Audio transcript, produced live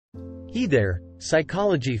Hey there,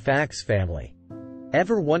 Psychology Facts family.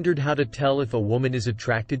 Ever wondered how to tell if a woman is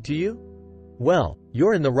attracted to you? Well,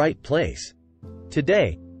 you're in the right place.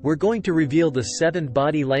 Today, we're going to reveal the 7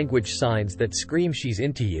 body language signs that scream she's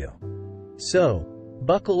into you. So,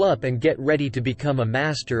 buckle up and get ready to become a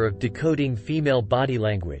master of decoding female body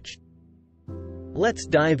language. Let's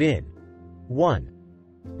dive in. 1.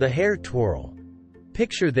 The hair twirl.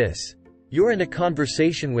 Picture this. You're in a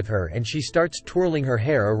conversation with her and she starts twirling her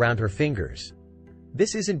hair around her fingers.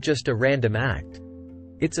 This isn't just a random act.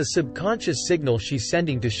 It's a subconscious signal she's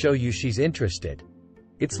sending to show you she's interested.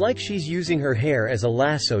 It's like she's using her hair as a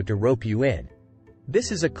lasso to rope you in.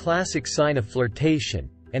 This is a classic sign of flirtation,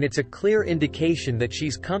 and it's a clear indication that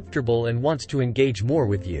she's comfortable and wants to engage more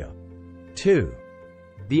with you. 2.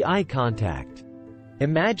 The eye contact.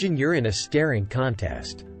 Imagine you're in a staring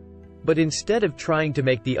contest. But instead of trying to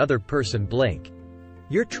make the other person blink,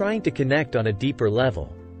 you're trying to connect on a deeper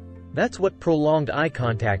level. That's what prolonged eye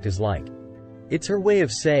contact is like. It's her way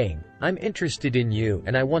of saying, I'm interested in you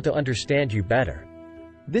and I want to understand you better.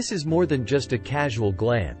 This is more than just a casual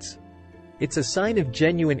glance. It's a sign of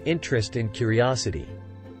genuine interest and curiosity.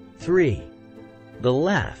 3. The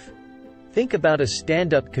laugh. Think about a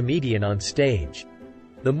stand-up comedian on stage.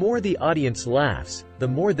 The more the audience laughs, the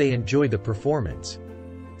more they enjoy the performance.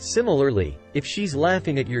 Similarly, if she's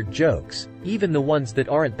laughing at your jokes, even the ones that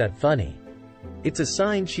aren't that funny, it's a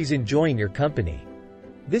sign she's enjoying your company.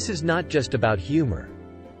 This is not just about humor.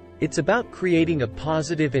 It's about creating a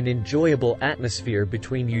positive and enjoyable atmosphere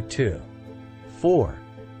between you two. 4.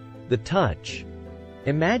 The touch.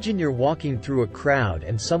 Imagine you're walking through a crowd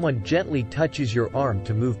and someone gently touches your arm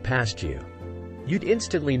to move past you. You'd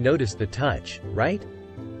instantly notice the touch, right?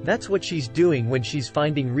 That's what she's doing when she's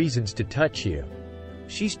finding reasons to touch you.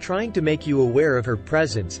 She's trying to make you aware of her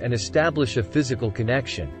presence and establish a physical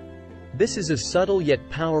connection. This is a subtle yet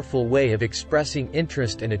powerful way of expressing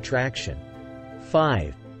interest and attraction.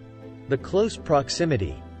 5. The close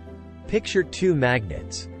proximity. Picture 2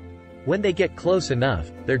 magnets. When they get close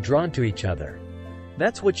enough, they're drawn to each other.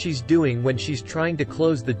 That's what she's doing when she's trying to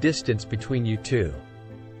close the distance between you two.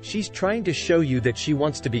 She's trying to show you that she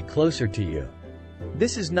wants to be closer to you.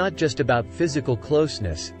 This is not just about physical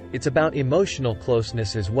closeness, it's about emotional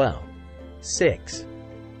closeness as well. 6.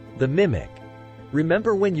 The mimic.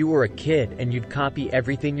 Remember when you were a kid and you'd copy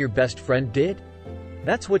everything your best friend did?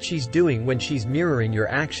 That's what she's doing when she's mirroring your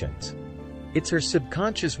actions. It's her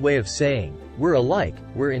subconscious way of saying, we're alike,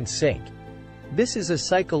 we're in sync. This is a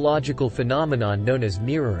psychological phenomenon known as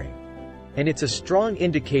mirroring. And it's a strong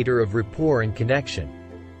indicator of rapport and connection.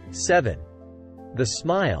 7. The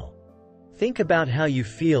smile. Think about how you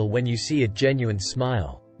feel when you see a genuine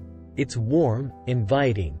smile. It's warm,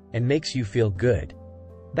 inviting, and makes you feel good.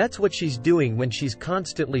 That's what she's doing when she's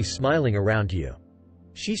constantly smiling around you.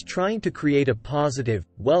 She's trying to create a positive,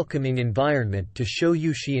 welcoming environment to show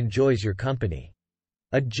you she enjoys your company.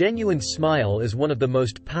 A genuine smile is one of the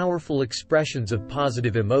most powerful expressions of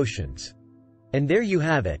positive emotions. And there you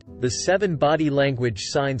have it, the 7 body language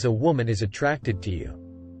signs a woman is attracted to you.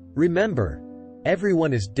 Remember,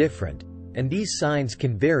 everyone is different, and these signs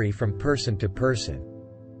can vary from person to person.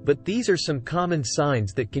 But these are some common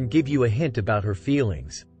signs that can give you a hint about her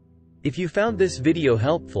feelings. If you found this video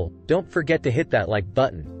helpful, don't forget to hit that like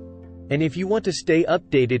button. And if you want to stay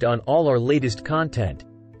updated on all our latest content,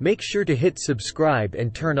 make sure to hit subscribe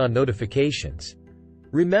and turn on notifications.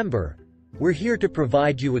 Remember, we're here to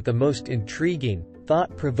provide you with the most intriguing,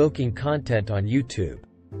 thought-provoking content on YouTube.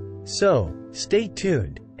 So, stay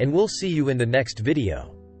tuned, and we'll see you in the next video.